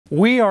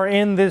We are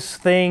in this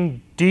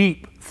thing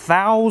deep,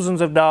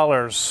 thousands of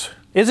dollars.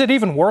 Is it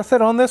even worth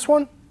it on this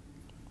one?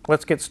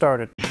 Let's get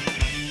started.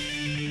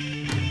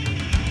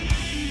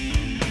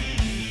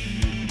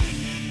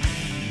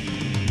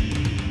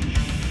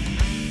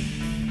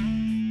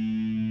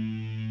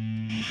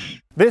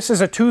 This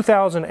is a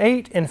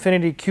 2008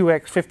 Infiniti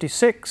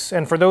QX56,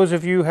 and for those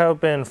of you who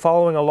have been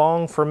following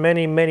along for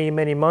many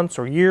months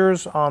or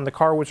years on the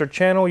Car Wizard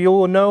channel, you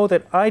will know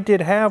that I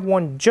did have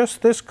one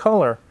just this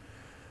color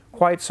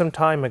quite some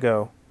time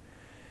ago.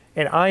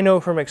 And I know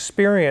from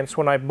experience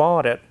when I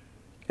bought it,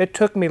 it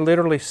took me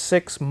literally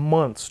 6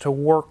 months to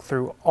work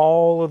through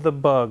all of the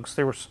bugs.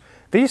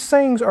 These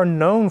things are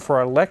known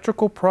for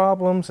electrical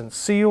problems and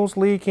seals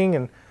leaking,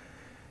 and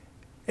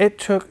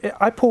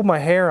I pulled my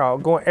hair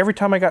out going every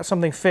time I got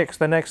something fixed.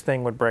 The next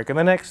thing would break, and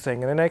the next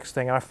thing, and the next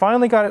thing. And I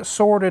finally got it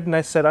sorted, and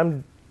I said,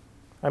 I'm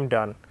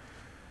done.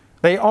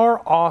 They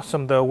are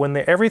awesome though. When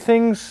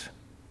everything's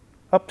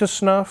up to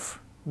snuff,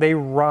 they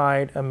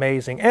ride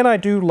amazing. And I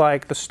do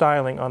like the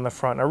styling on the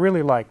front. I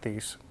really like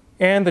these.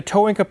 And the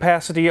towing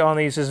capacity on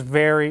these is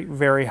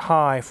very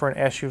high for an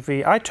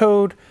SUV. I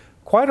towed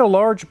quite a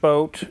large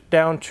boat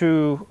down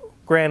to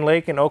Grand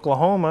Lake in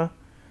Oklahoma.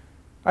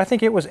 I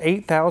think it was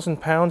 8,000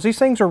 pounds. These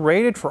things are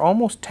rated for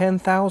almost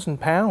 10,000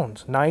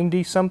 pounds,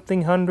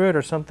 90-something hundred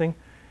or something,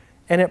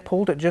 and it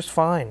pulled it just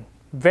fine.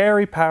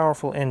 Very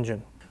powerful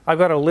engine. I've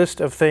got a list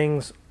of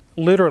things,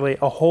 literally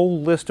a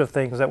whole list of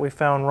things that we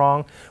found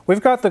wrong.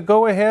 We've got the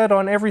go-ahead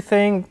on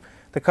everything.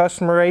 The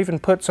customer even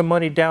put some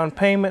money down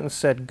payment and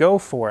said, go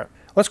for it.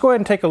 Let's go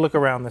ahead and take a look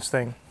around this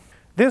thing.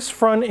 This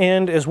front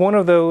end is one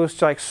of those,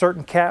 like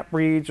certain cat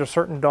breeds or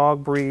certain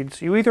dog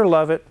breeds. You either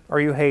love it or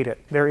you hate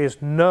it. There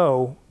is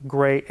no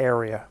gray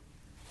area.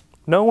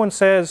 No one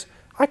says,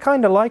 I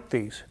kind of like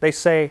these. They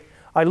say,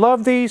 I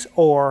love these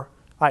or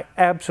I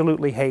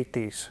absolutely hate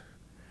these.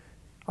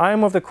 I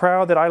am of the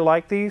crowd that I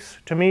like these.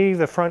 To me,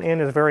 the front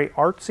end is very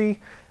artsy,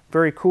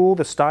 very cool,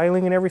 the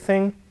styling and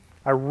everything.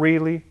 I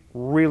really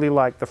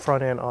like the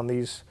front end on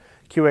these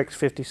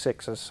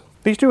QX56s.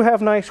 These do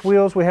have nice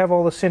wheels. We have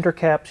all the center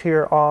caps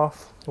here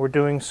off. We're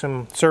doing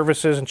some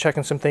services and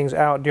checking some things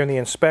out during the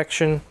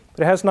inspection.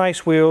 But it has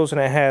nice wheels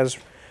and it has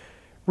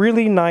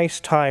really nice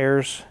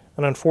tires.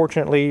 And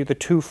unfortunately, the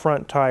two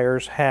front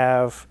tires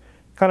have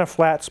kind of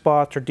flat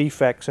spots or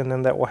defects in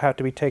them that will have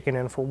to be taken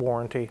in for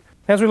warranty.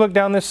 As we look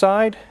down this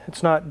side,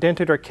 it's not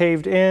dented or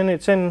caved in.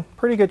 It's in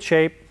pretty good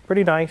shape,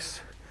 pretty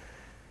nice.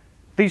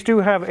 These do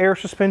have air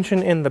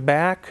suspension in the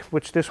back,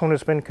 which this one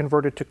has been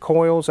converted to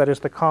coils. That is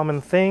the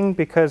common thing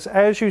because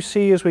as you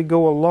see as we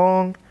go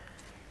along,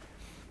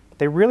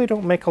 they really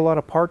don't make a lot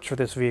of parts for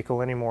this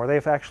vehicle anymore.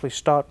 They've actually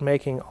stopped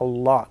making a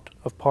lot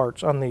of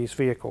parts on these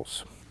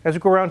vehicles. As we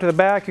go around to the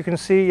back, you can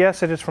see,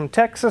 yes, it is from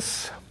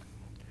Texas.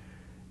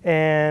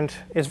 And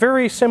it's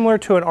very similar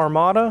to an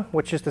Armada,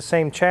 which is the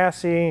same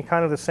chassis,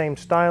 kind of the same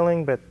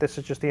styling, but this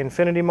is just the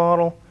Infiniti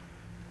model.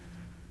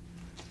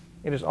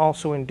 It is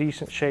also in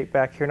decent shape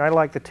back here, and I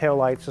like the tail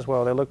lights as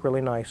well. They look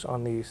really nice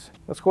on these.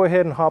 Let's go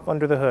ahead and hop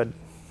under the hood.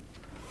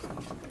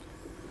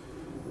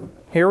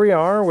 Here we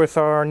are with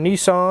our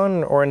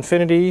Nissan or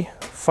Infiniti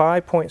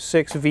 5.6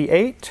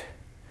 V8.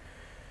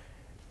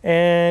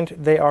 And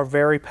they are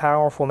very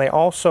powerful, and they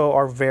also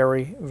are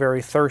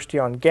very thirsty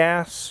on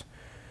gas.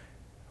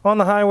 On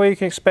the highway, you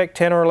can expect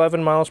 10 or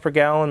 11 miles per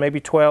gallon,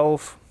 maybe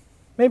 12,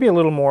 maybe a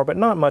little more, but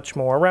not much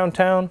more. Around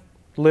town,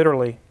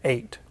 literally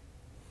 8.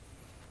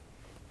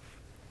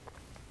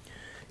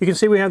 You can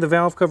see we have the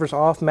valve covers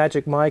off.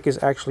 Magic Mike is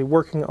actually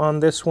working on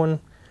this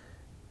one.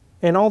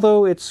 And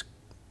although it's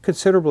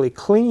considerably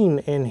clean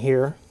in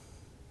here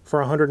for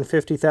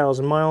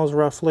 150,000 miles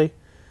roughly,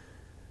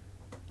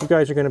 you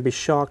guys are going to be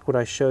shocked what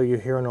I show you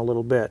here in a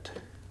little bit.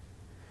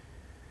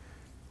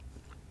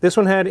 This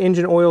one had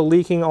engine oil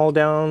leaking all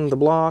down the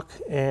block,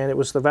 and it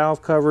was the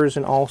valve covers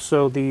and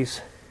also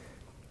these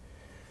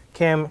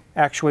cam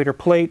actuator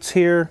plates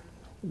here.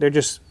 They're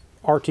just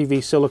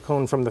RTV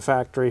silicone from the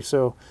factory,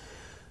 so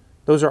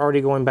those are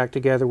already going back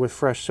together with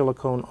fresh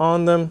silicone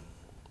on them.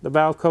 The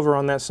valve cover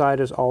on that side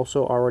is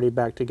also already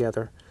back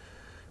together.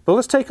 But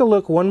let's take a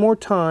look one more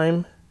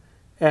time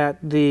at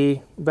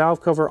the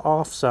valve cover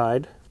off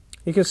side.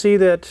 You can see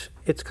that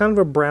it's kind of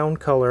a brown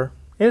color,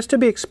 and it's to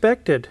be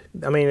expected.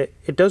 I mean,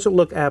 it doesn't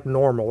look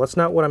abnormal. That's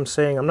not what I'm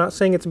saying. I'm not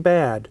saying it's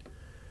bad.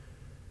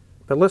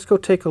 But let's go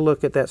take a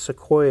look at that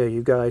Sequoia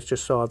you guys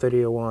just saw a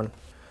video on.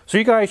 So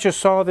you guys just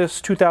saw this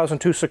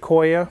 2002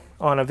 Sequoia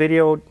on a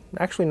video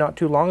actually not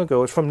too long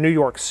ago. It's from New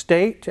York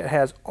State. It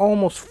has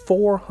almost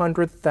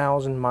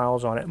 400,000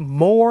 miles on it,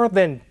 more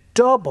than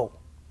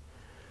double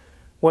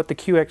what the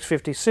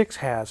QX56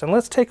 has. And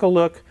let's take a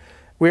look.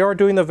 We are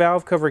doing the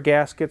valve cover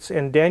gaskets,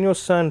 and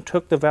Daniel's son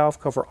took the valve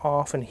cover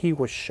off and he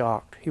was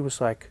shocked. He was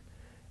like,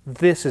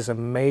 this is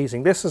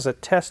amazing. This is a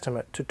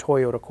testament to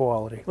Toyota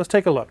quality. Let's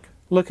take a look.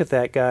 Look at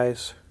that,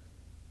 guys.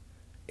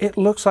 It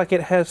looks like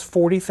it has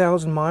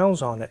 40,000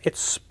 miles on it. It's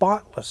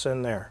spotless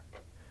in there.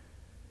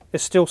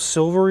 It's still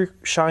silvery,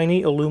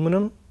 shiny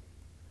aluminum.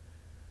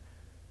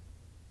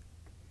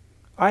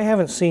 I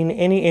haven't seen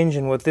any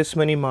engine with this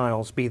many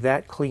miles be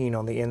that clean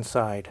on the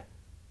inside.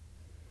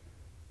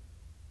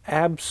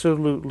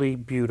 Absolutely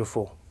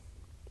beautiful.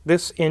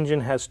 This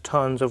engine has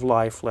tons of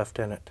life left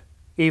in it,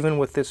 even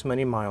with this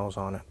many miles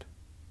on it.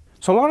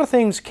 So a lot of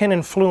things can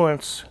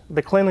influence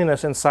the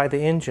cleanliness inside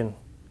the engine.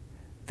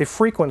 The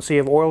frequency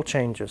of oil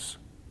changes,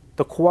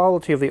 the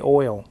quality of the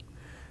oil.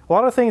 A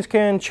lot of things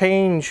can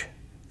change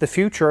the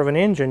future of an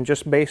engine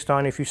just based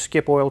on if you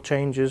skip oil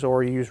changes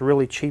or you use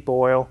really cheap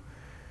oil.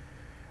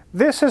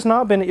 This has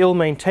not been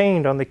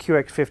ill-maintained on the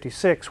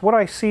QX56. What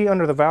I see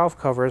under the valve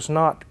cover is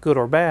not good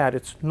or bad,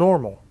 it's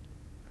normal.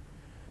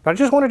 But I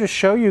just wanted to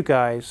show you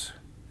guys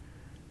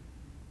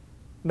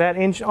that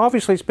engine,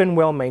 obviously it's been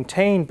well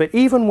maintained, but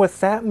even with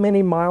that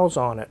many miles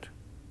on it,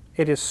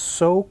 it is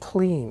so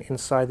clean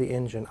inside the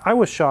engine. I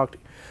was shocked.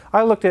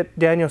 I looked at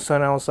Danielson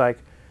and I was like,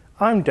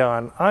 I'm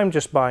done. I'm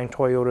just buying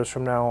Toyotas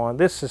from now on.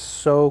 This is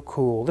so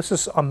cool. This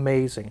is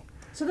amazing.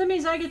 So that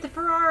means I get the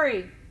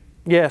Ferrari.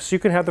 Yes, you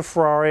can have the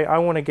Ferrari. I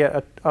want to get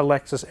a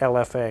Lexus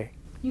LFA.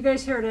 You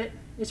guys heard it.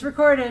 It's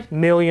recorded.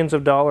 Millions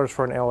of dollars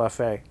for an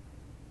LFA.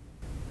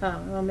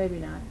 Oh, well, maybe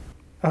not.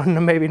 Oh, no,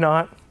 maybe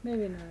not.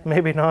 Maybe not.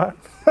 Maybe not.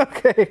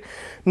 Okay.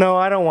 No,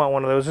 I don't want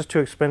one of those. It's too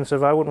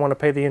expensive. I wouldn't want to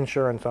pay the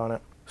insurance on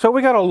it. So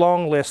we got a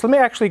long list. Let me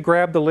actually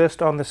grab the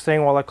list on this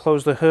thing while I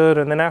close the hood,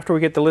 and then after we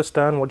get the list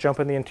done, we'll jump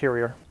in the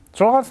interior.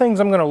 So a lot of things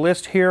I'm going to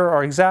list here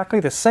are exactly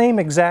the same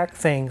exact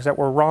things that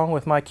were wrong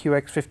with my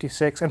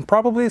QX56, and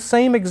probably the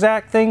same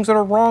exact things that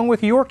are wrong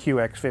with your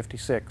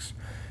QX56.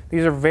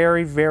 These are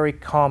very, very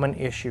common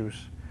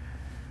issues.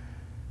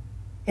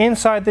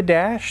 Inside the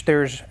dash,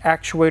 there's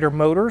actuator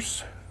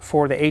motors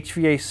for the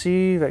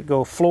HVAC that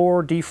go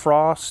floor,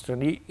 defrost,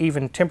 and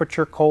even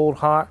temperature, cold,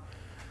 hot.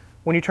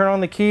 When you turn on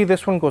the key,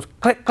 this one goes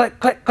click, click,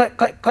 click, click,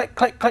 click, click,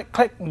 click, click,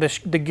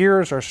 click. The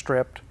gears are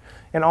stripped.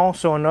 And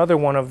also another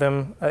one of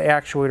them,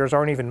 actuators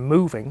aren't even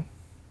moving.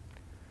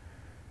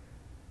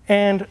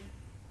 And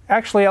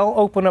actually, I'll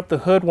open up the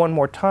hood one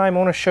more time. I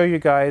want to show you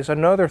guys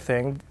another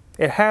thing.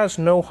 It has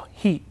no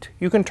heat.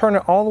 You can turn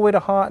it all the way to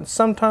hot, and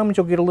sometimes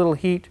you'll get a little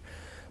heat,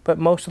 but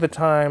most of the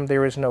time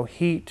there is no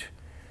heat.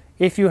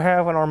 If you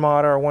have an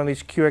Armada or one of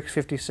these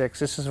QX56,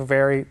 this is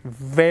very,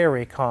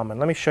 very common.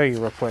 Let me show you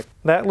real quick.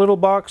 That little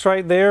box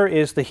right there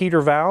is the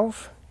heater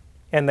valve,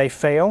 and they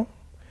fail.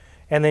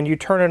 And then you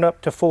turn it up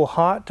to full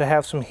hot to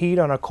have some heat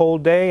on a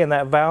cold day, and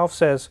that valve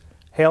says,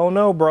 hell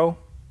no, bro.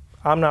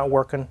 I'm not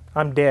working.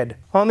 I'm dead.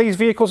 On these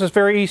vehicles, it's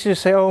very easy to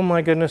say, oh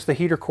my goodness, the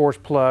heater core's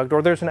plugged,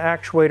 or there's an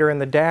actuator in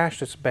the dash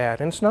that's bad,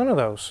 and it's none of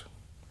those.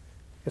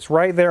 It's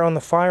right there on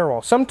the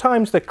firewall.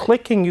 Sometimes the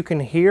clicking you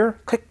can hear,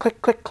 click,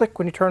 click, click, click,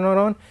 when you turn it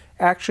on,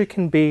 actually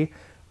can be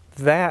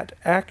that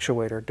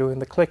actuator doing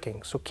the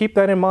clicking. So keep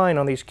that in mind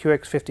on these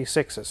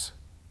QX56s.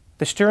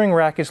 The steering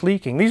rack is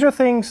leaking. These are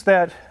things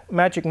that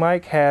Magic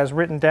Mike has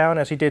written down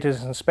as he did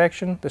his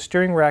inspection. The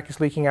steering rack is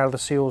leaking out of the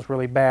seals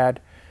really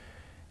bad.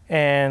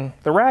 And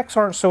the racks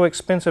aren't so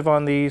expensive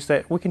on these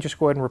that we can just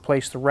go ahead and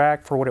replace the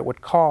rack for what it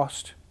would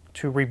cost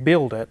to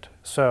rebuild it.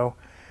 So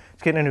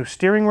it's getting a new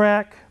steering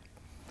rack.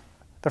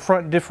 The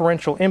front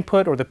differential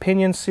input or the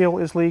pinion seal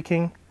is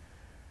leaking.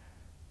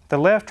 The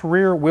left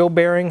rear wheel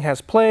bearing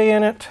has play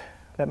in it.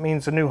 That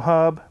means the new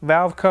hub.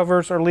 Valve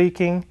covers are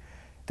leaking.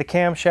 The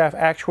camshaft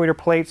actuator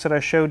plates that I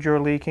showed you are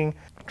leaking.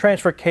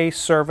 Transfer case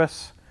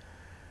service.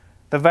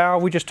 The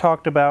valve we just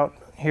talked about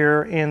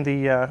here in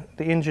the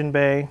engine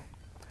bay.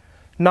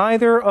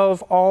 Neither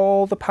of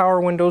all the power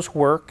windows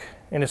work,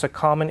 and it's a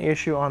common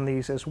issue on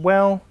these as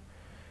well.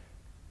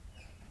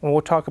 And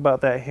we'll talk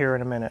about that here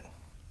in a minute.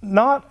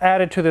 Not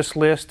added to this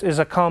list is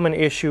a common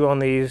issue on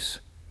these.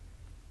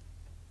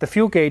 The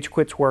fuel gauge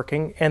quits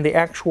working and the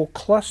actual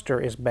cluster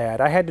is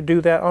bad. I had to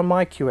do that on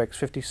my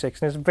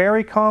QX56, and it's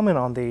very common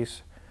on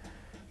these.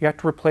 You have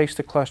to replace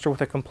the cluster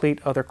with a complete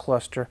other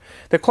cluster.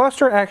 The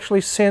cluster actually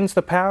sends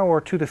the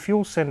power to the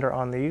fuel sender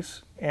on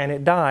these, and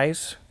it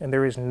dies, and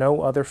there is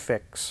no other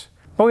fix.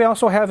 But we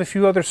also have a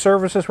few other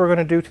services we're going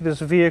to do to this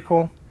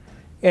vehicle,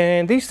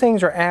 and these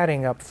things are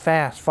adding up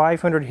fast.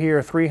 500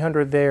 here,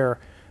 300 there,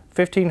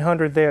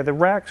 1,500 there. The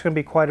rack's going to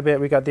be quite a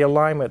bit. We got the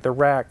alignment, the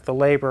rack, the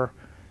labor.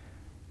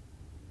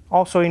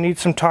 Also, you need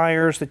some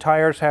tires. The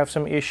tires have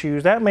some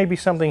issues. That may be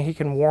something he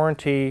can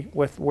warranty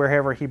with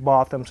wherever he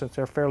bought them, since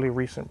they're fairly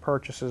recent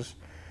purchases.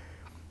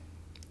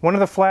 One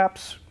of the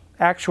flaps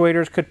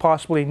actuators could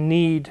possibly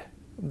need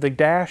the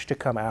dash to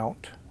come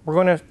out. We're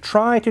going to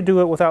try to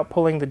do it without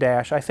pulling the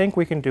dash. I think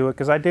we can do it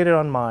because I did it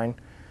on mine.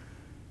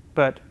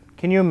 But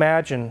can you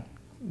imagine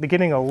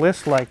getting a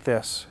list like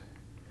this?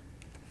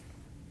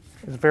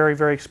 It's very,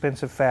 very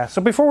expensive fast.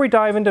 So before we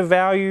dive into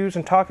values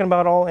and talking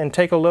about all and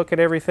take a look at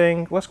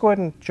everything, let's go ahead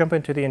and jump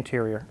into the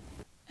interior.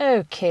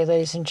 Okay,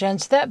 ladies and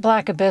gents, that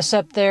black abyss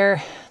up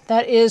there,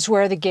 that is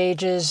where the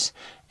gauges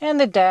and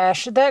the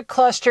dash, that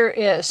cluster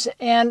is.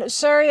 And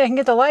sorry, I can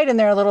get the light in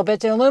there a little bit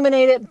to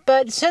illuminate it,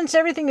 but since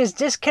everything is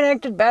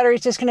disconnected,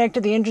 batteries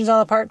disconnected, the engine's all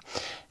apart,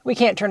 we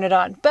can't turn it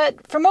on.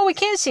 But from what we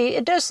can see,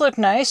 it does look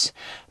nice,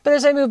 but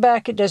as I move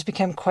back, it does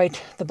become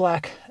quite the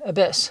black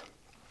abyss.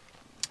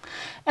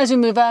 As we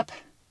move up,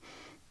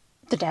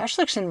 The dash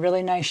looks in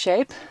really nice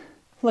shape.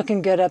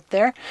 Looking good up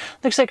there.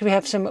 Looks like we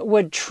have some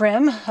wood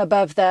trim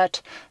above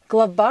that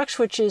glove box,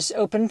 which is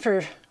open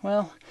for,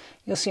 well,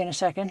 you'll see in a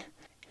second.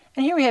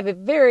 And here we have a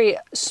very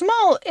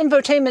small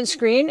infotainment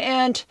screen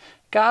and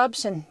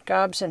gobs and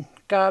gobs and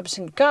gobs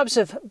and gobs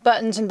of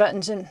buttons and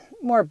buttons and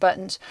more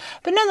buttons.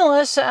 But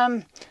nonetheless,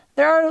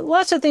 there are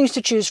lots of things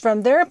to choose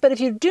from there, but if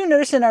you do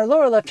notice in our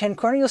lower left-hand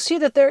corner, you'll see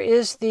that there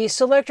is the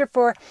selector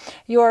for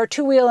your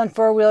 2-wheel and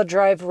 4-wheel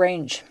drive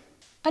range.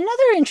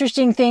 Another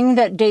interesting thing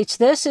that dates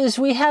this is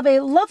we have a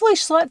lovely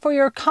slot for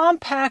your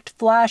compact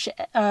flash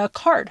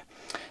card.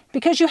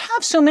 Because you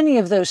have so many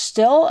of those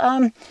still,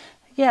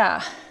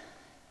 yeah,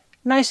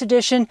 nice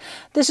addition.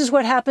 This is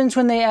what happens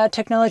when they add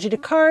technology to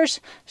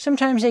cars.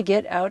 Sometimes they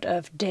get out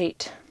of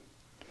date.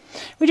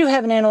 We do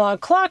have an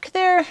analog clock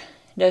there. It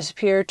does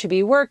appear to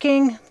be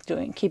working,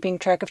 keeping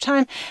track of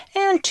time,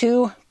 and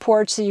 2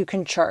 ports that you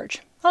can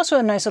charge. Also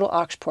a nice little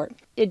aux port.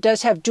 It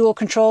does have dual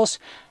controls,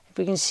 if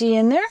we can see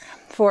in there,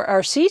 for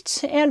our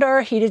seats and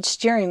our heated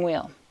steering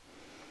wheel.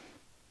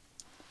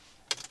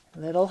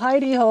 Little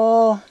hidey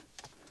hole.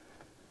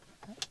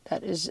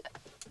 That is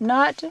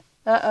not,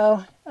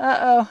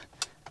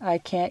 I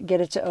can't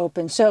get it to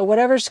open. So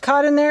whatever's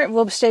caught in there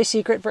will stay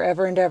secret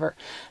forever and ever.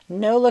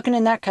 No looking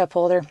in that cup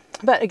holder.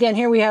 But again,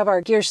 here we have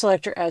our gear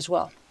selector as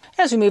well.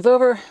 As we move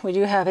over, we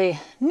do have a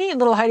neat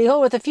little hidey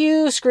hole with a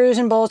few screws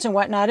and bolts and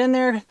whatnot in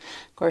there.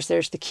 Of course,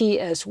 there's the key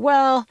as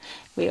well.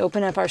 We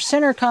open up our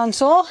center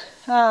console.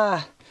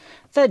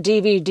 The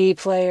DVD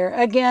player.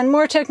 Again,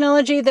 more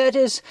technology that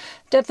is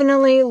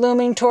definitely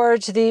looming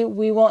towards the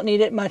we won't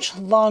need it much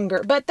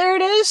longer. But there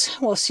it is.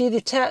 We'll see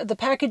the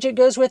package it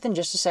goes with in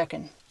just a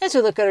second. As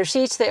we look at our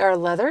seats, they are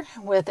leather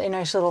with a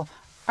nice little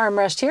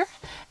armrest here.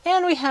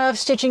 And we have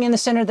stitching in the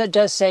center that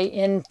does say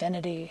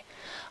Infiniti.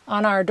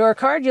 On our door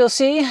card, you'll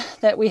see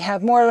that we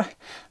have more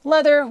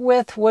leather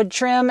with wood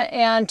trim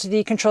and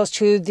the controls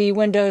to the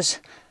windows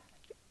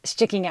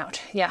sticking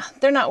out. Yeah,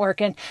 they're not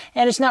working.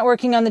 And it's not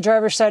working on the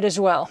driver's side as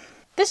well.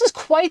 This is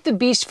quite the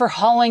beast for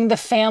hauling the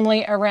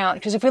family around,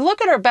 because if we look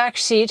at our back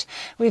seat,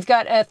 we've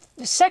got a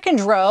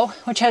second row,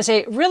 which has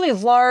a really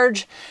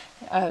large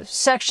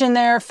section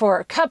there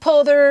for cup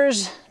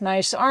holders,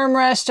 nice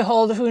armrest to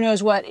hold who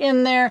knows what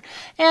in there,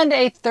 and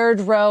a third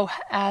row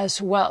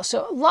as well.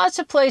 So lots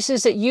of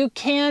places that you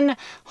can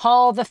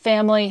haul the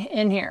family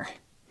in here.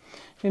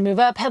 We move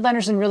up,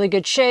 headliner's in really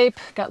good shape.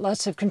 Got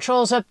lots of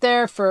controls up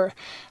there for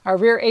our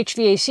rear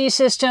HVAC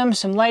system,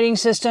 some lighting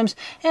systems.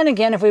 And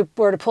again, if we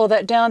were to pull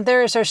that down,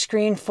 there is our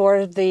screen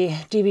for the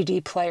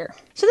DVD player.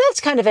 So that's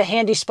kind of a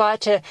handy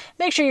spot to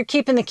make sure you're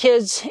keeping the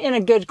kids in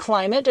a good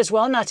climate as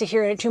well, not to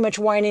hear too much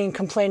whining and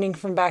complaining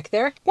from back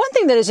there. One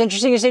thing that is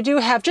interesting is they do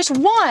have just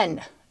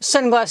one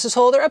sunglasses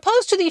holder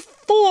opposed to the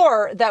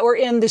 4 that were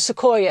in the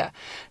Sequoia.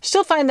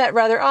 Still find that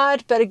rather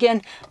odd, but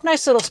again,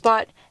 nice little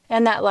spot,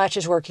 and that latch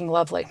is working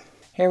lovely.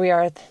 Here we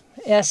are.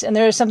 Yes, and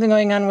there is something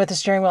going on with the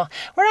steering wheel.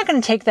 We're not going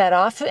to take that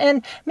off,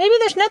 and maybe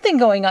there's nothing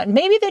going on.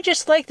 Maybe they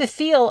just like the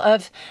feel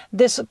of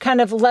this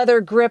kind of leather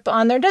grip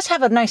on there. It does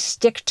have a nice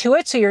stick to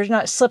it, so you're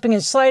not slipping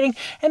and sliding,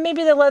 and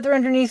maybe the leather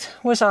underneath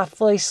was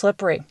awfully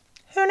slippery.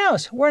 Who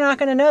knows? We're not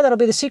going to know. That'll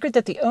be the secret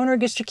that the owner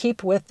gets to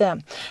keep with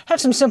them. Have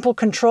some simple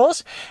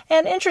controls,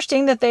 and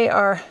interesting that they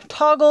are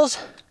toggles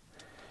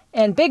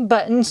and big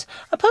buttons,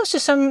 opposed to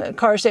some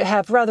cars that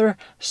have rather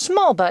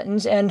small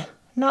buttons and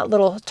not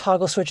little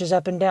toggle switches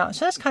up and down.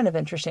 So that's kind of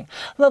interesting.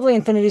 Lovely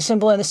Infiniti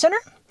symbol in the center.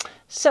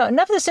 So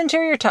enough of this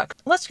interior talk.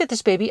 Let's get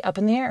this baby up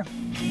in the air.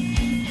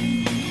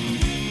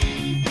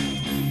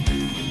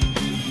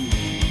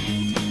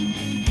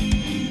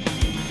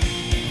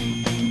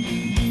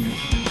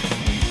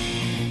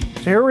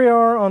 So here we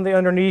are on the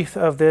underneath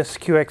of this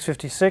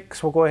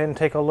QX56. We'll go ahead and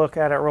take a look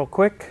at it real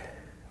quick.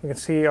 We can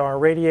see our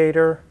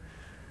radiator,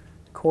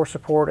 core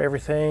support,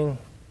 everything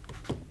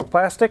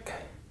plastic.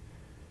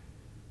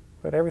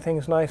 But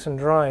everything's nice and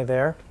dry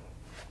there.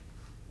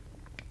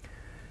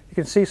 You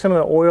can see some of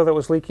the oil that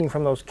was leaking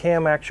from those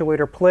cam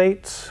actuator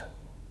plates.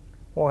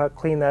 We'll have to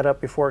clean that up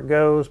before it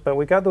goes, but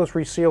we got those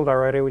resealed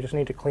already. We just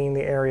need to clean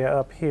the area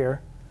up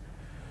here.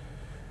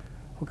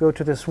 We'll go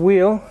to this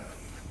wheel.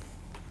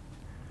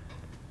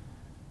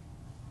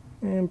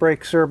 And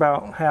brakes are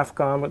about half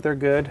gone, but they're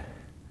good.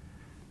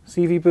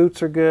 CV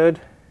boots are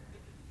good.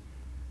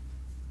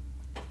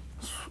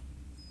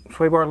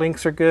 Sway bar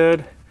links are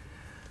good.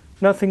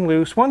 Nothing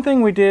loose. One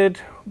thing we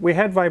did, we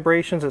had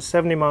vibrations at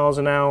 70 miles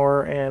an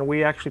hour, and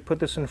we actually put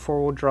this in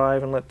 4-wheel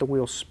drive and let the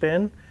wheel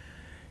spin.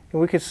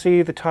 And we could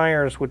see the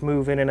tires would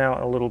move in and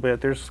out a little bit.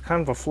 There's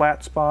kind of a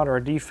flat spot or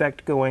a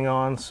defect going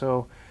on,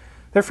 so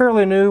they're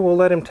fairly new. We'll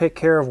let him take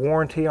care of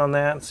warranty on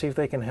that and see if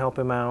they can help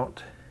him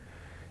out.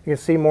 You can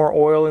see more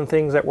oil and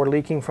things that were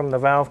leaking from the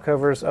valve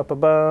covers up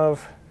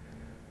above,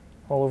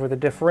 all over the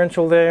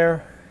differential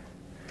there.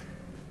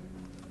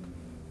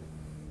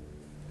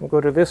 We'll go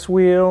to this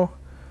wheel.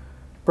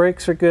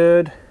 Brakes are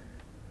good.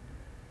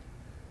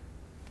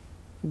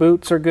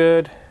 Boots are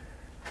good.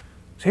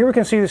 So here we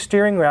can see the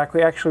steering rack.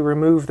 We actually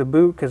removed the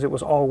boot because it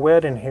was all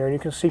wet in here. And you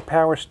can see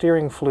power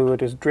steering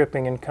fluid is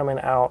dripping and coming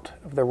out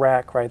of the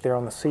rack right there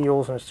on the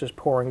seals, and it's just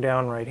pouring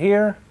down right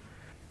here.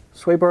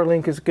 Sway bar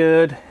link is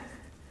good.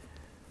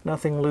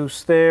 Nothing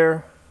loose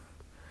there.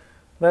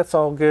 That's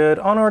all good.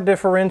 On our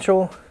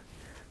differential,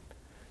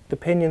 the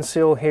pinion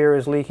seal here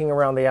is leaking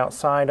around the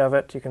outside of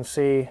it. You can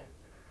see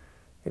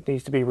it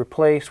needs to be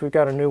replaced. We've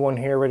got a new one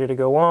here ready to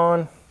go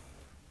on.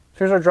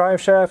 Here's our drive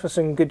shaft. It's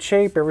in good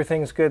shape.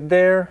 Everything's good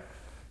there.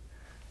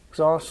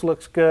 Exhaust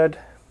looks good.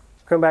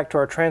 Come back to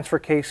our transfer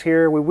case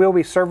here. We will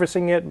be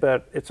servicing it,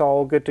 but it's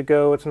all good to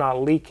go. It's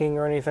not leaking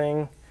or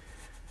anything.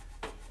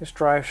 This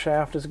drive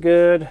shaft is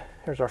good.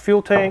 There's our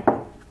fuel tank.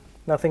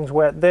 Nothing's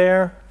wet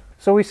there.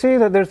 So we see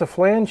that there's the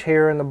flange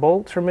here and the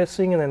bolts are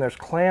missing, and then there's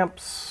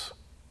clamps.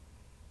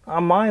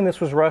 On mine, this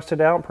was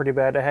rusted out pretty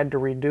bad. I had to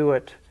redo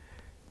it.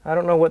 I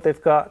don't know what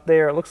they've got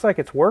there. It looks like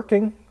it's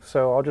working,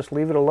 so I'll just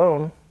leave it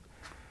alone.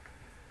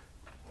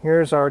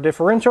 Here's our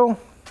differential.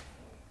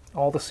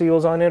 All the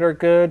seals on it are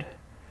good.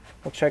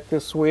 We'll check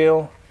this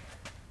wheel.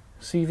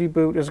 CV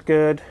boot is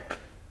good.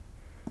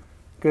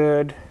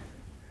 Good.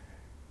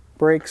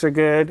 Brakes are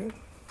good.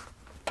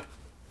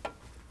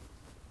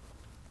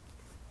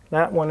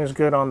 That one is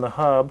good on the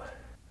hub.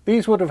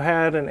 These would have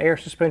had an air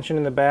suspension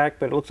in the back,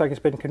 but it looks like it's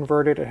been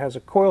converted. It has a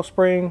coil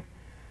spring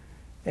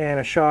and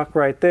a shock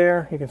right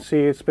there. You can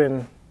see it's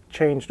been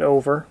changed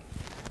over.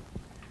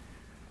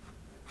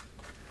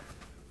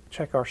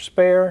 Check our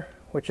spare,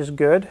 which is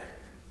good.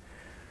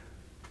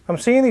 I'm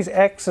seeing these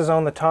X's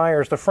on the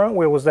tires. The front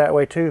wheel was that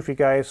way too. If you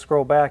guys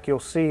scroll back, you'll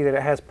see that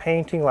it has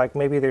painting, like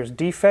maybe there's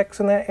defects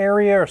in that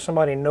area or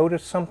somebody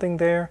noticed something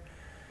there.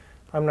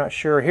 I'm not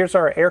sure. Here's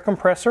our air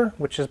compressor,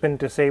 which has been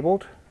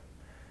disabled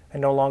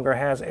and no longer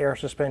has air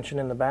suspension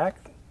in the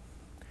back.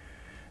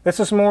 This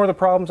is more of the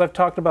problems I've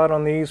talked about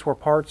on these, where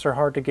parts are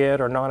hard to get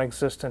or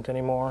non-existent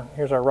anymore.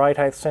 Here's our ride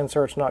height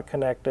sensor. It's not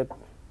connected.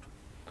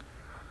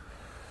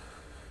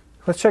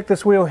 Let's check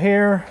this wheel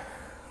here.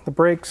 The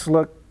brakes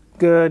look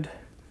good.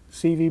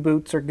 CV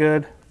boots are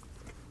good.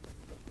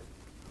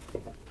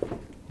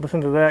 Listen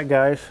to that,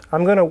 guys.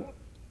 I'm going to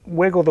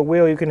wiggle the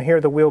wheel. You can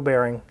hear the wheel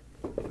bearing.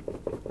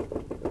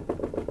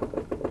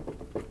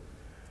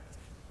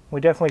 We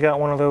definitely got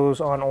one of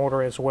those on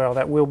order as well.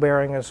 That wheel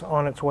bearing is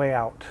on its way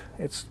out.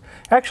 It's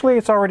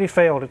already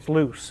failed. It's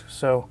loose.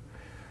 So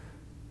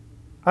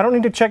I don't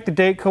need to check the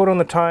date code on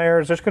the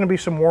tires. There's going to be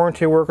some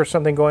warranty work or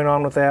something going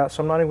on with that,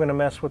 so I'm not even going to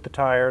mess with the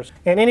tires.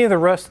 And any of the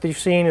rust that you've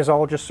seen is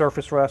all just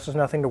surface rust. There's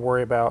nothing to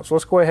worry about. So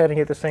let's go ahead and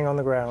get this thing on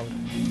the ground.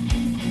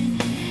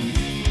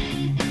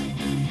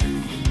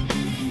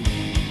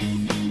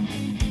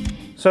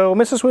 So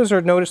Mrs.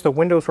 Wizard noticed the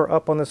windows were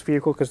up on this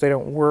vehicle because they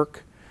don't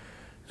work.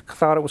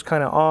 Thought it was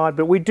kind of odd,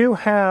 but we do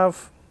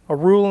have a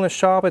rule in the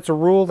shop. It's a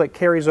rule that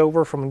carries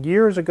over from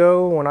years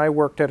ago when I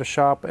worked at a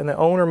shop, and the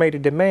owner made a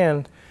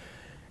demand.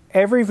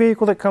 Every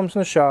vehicle that comes in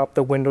the shop,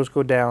 the windows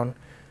go down.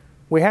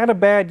 We had a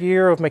bad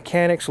year of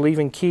mechanics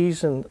leaving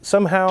keys, and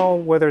somehow,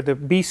 whether the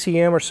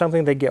BCM or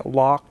something, they get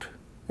locked,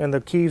 and the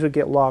keys would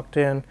get locked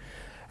in.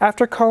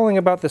 After calling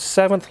about the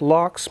 7th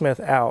locksmith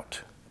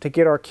out to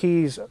get our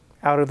keys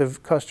out of the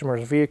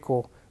customer's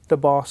vehicle, the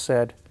boss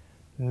said,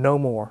 no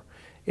more.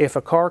 If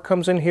a car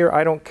comes in here,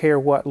 I don't care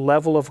what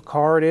level of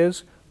car it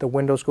is, the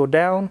windows go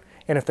down,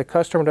 and if the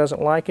customer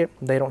doesn't like it,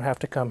 they don't have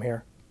to come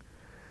here.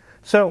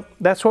 So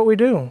that's what we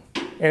do,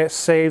 and it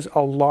saves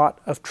a lot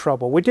of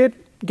trouble. We did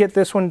get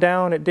this one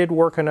down. It did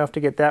work enough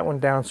to get that one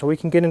down, so we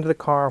can get into the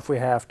car if we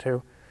have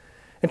to.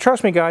 And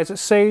trust me, guys, it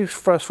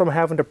saves us from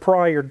having to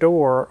pry your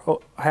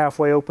door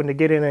halfway open to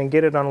get in and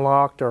get it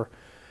unlocked or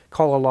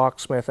call a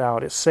locksmith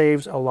out. It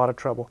saves a lot of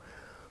trouble.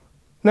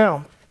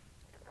 Now,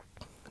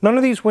 none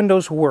of these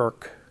windows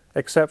work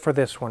except for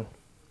this one.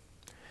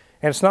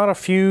 And it's not a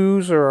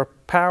fuse or a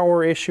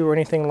power issue or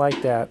anything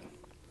like that.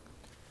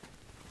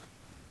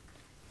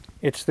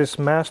 It's this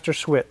master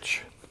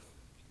switch.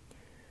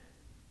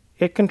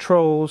 It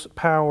controls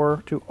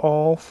power to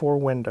all 4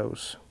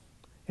 windows,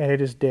 and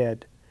it is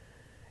dead.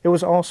 It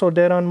was also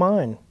dead on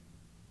mine.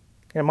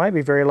 It might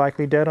be very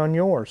likely dead on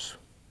yours.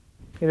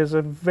 It is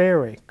a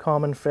very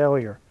common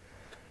failure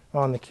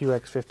on the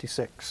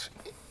QX56.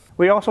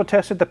 We also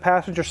tested the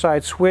passenger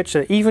side switch,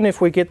 that even if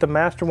we get the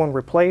master one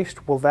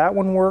replaced, will that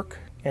one work?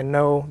 And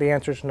no, the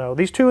answer is no.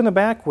 These 2 in the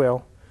back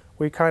will.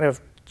 We kind of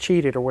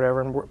cheated or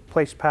whatever and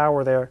placed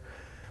power there.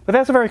 But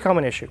that's a very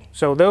common issue.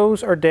 So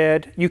those are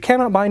dead. You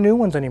cannot buy new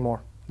ones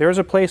anymore. There's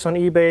a place on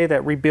eBay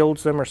that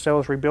rebuilds them or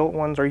sells rebuilt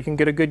ones, or you can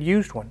get a good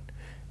used one.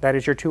 That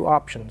is your 2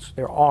 options.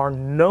 There are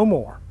no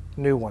more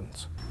new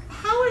ones.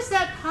 How is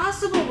that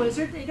possible,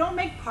 Wizard? They don't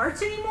make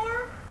parts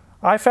anymore?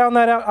 I found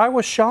that out. I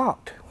was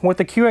shocked. With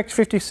the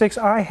QX56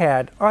 I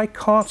had, I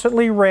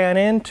constantly ran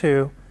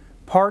into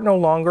part no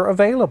longer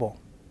available.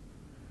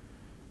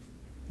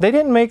 They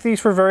didn't make these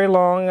for very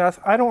long.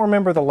 I don't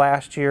remember the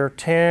last year,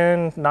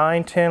 10,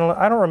 9, 10,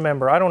 I don't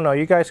remember. I don't know.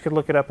 You guys could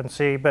look it up and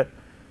see, but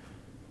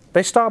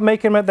they stopped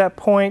making them at that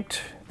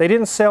point. They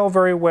didn't sell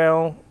very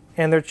well,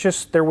 and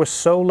there was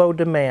so low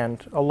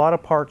demand. A lot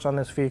of parts on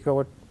this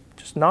vehicle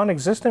just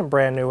non-existent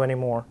brand new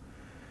anymore.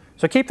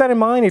 So keep that in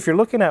mind if you're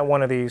looking at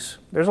one of these.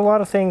 There's a lot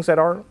of things that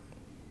aren't,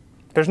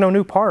 there's no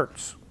new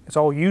parts. It's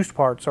all used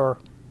parts or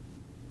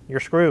you're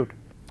screwed.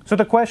 So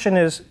the question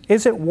is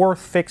it worth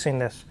fixing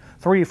this?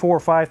 3, 4,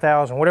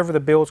 5,000, whatever the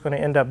bill is going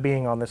to end up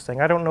being on this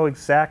thing. I don't know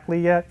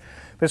exactly yet,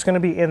 but it's going to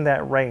be in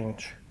that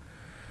range.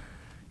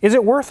 Is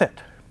it worth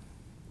it?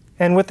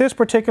 And with this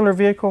particular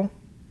vehicle,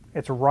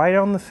 it's right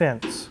on the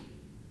fence.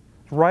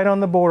 It's right on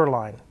the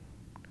borderline.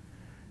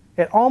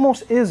 It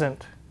almost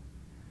isn't.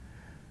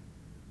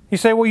 You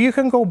say, well, you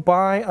can go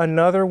buy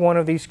another one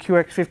of these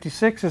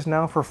QX56s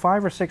now for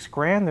 5 or 6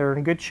 grand. They're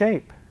in good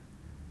shape.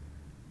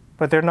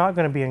 But they're not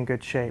going to be in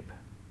good shape.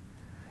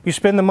 You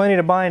spend the money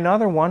to buy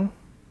another one,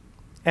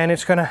 and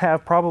it's going to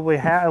have probably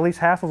at least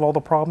half of all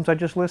the problems I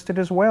just listed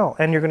as well.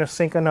 And you're going to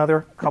sink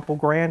another couple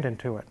grand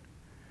into it.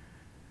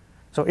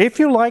 So if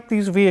you like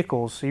these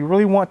vehicles, you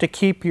really want to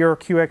keep your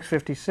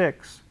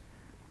QX56,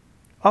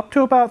 up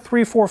to about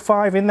 3, 4,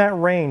 5 in that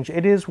range,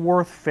 it is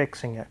worth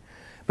fixing it.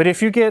 But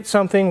if you get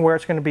something where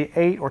it's going to be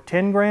 8 or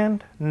 10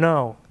 grand,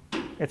 no,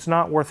 it's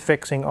not worth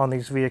fixing on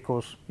these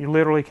vehicles. You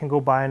literally can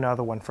go buy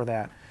another one for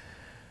that.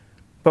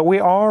 But we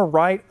are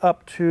right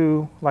up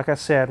to, like I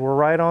said, we're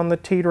right on the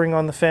teetering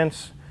on the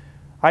fence.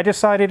 I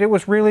decided it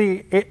was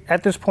really,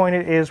 at this point,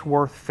 it is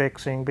worth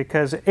fixing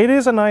because it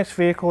is a nice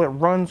vehicle. It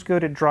runs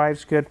good, it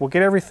drives good. We'll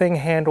get everything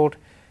handled,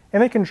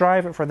 and they can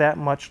drive it for that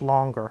much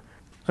longer.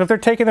 So if they're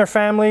taking their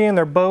family and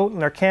their boat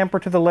and their camper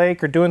to the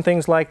lake or doing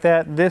things like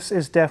that, this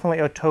is definitely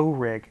a tow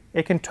rig.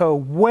 It can tow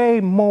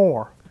way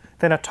more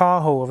than a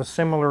Tahoe of a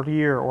similar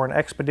year or an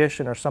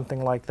Expedition or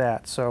something like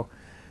that. So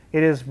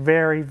it is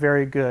very,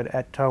 very good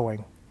at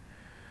towing.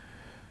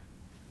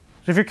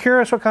 So if you're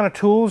curious what kind of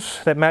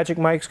tools that Magic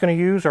Mike's going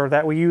to use or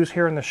that we use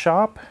here in the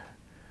shop,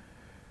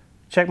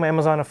 check my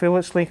Amazon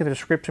affiliates link in the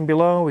description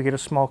below. We get a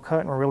small cut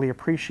and we really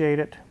appreciate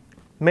it.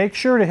 Make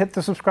sure to hit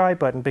the subscribe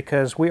button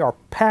because we are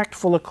packed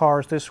full of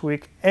cars this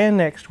week and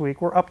next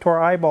week. We're up to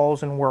our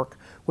eyeballs in work,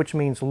 which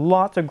means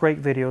lots of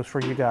great videos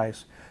for you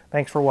guys.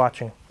 Thanks for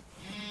watching.